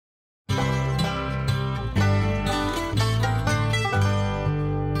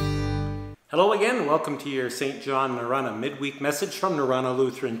Hello again, welcome to your St. John Narana midweek message from Narana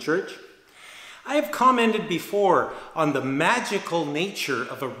Lutheran Church. I have commented before on the magical nature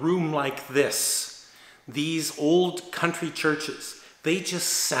of a room like this. These old country churches, they just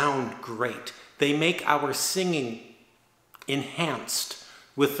sound great. They make our singing enhanced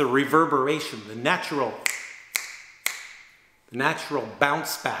with the reverberation, the natural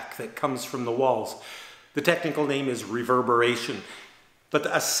bounce back that comes from the walls. The technical name is reverberation. But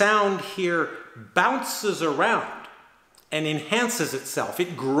a sound here bounces around and enhances itself.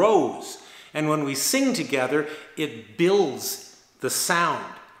 It grows. And when we sing together, it builds the sound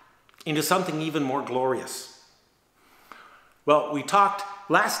into something even more glorious. Well, we talked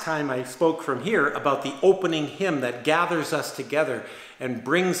last time I spoke from here about the opening hymn that gathers us together and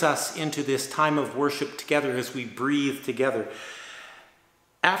brings us into this time of worship together as we breathe together.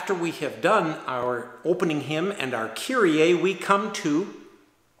 After we have done our opening hymn and our Kyrie, we come to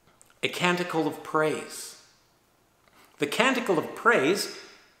a Canticle of Praise. The Canticle of Praise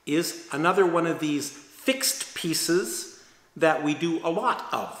is another one of these fixed pieces that we do a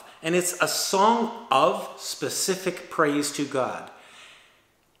lot of. And it's a song of specific praise to God.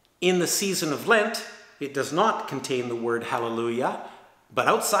 In the season of Lent, it does not contain the word hallelujah, but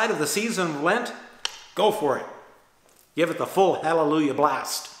outside of the season of Lent, go for it. Give it the full hallelujah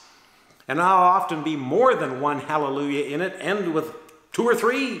blast. And I'll often be more than one hallelujah in it, end with 2 or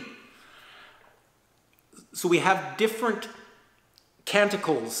 3. So we have different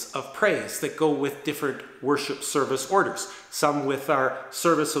canticles of praise that go with different worship service orders. Some with our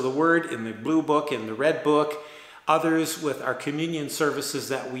service of the word in the blue book, in the red book, others with our communion services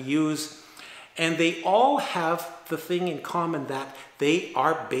that we use. And they all have the thing in common that they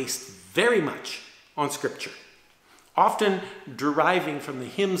are based very much on Scripture, often deriving from the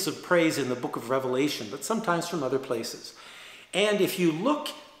hymns of praise in the book of Revelation, but sometimes from other places. And if you look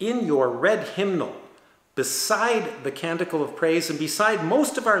in your red hymnal, beside the Canticle of Praise and beside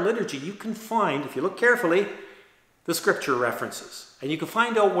most of our liturgy, you can find, if you look carefully, the Scripture references. And you can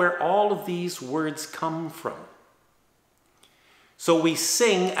find out where all of these words come from. So we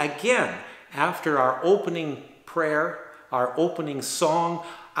sing again after our opening prayer, our opening song,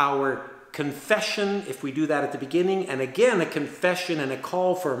 our confession, if we do that at the beginning, and again a confession and a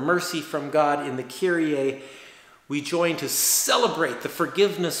call for mercy from God in the Kyrie. We join to celebrate the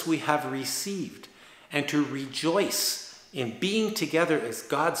forgiveness we have received and to rejoice in being together as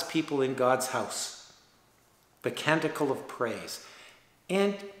God's people in God's house. The Canticle of Praise.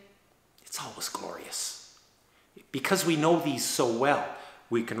 And it's always glorious. Because we know these so well,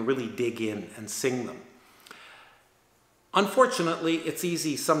 we can really dig in and sing them. Unfortunately, it's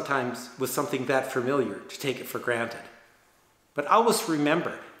easy sometimes with something that familiar to take it for granted. But always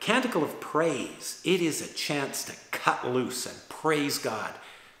remember, Canticle of Praise, it is a chance to cut loose and praise God.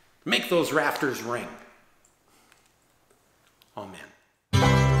 Make those rafters ring. Amen.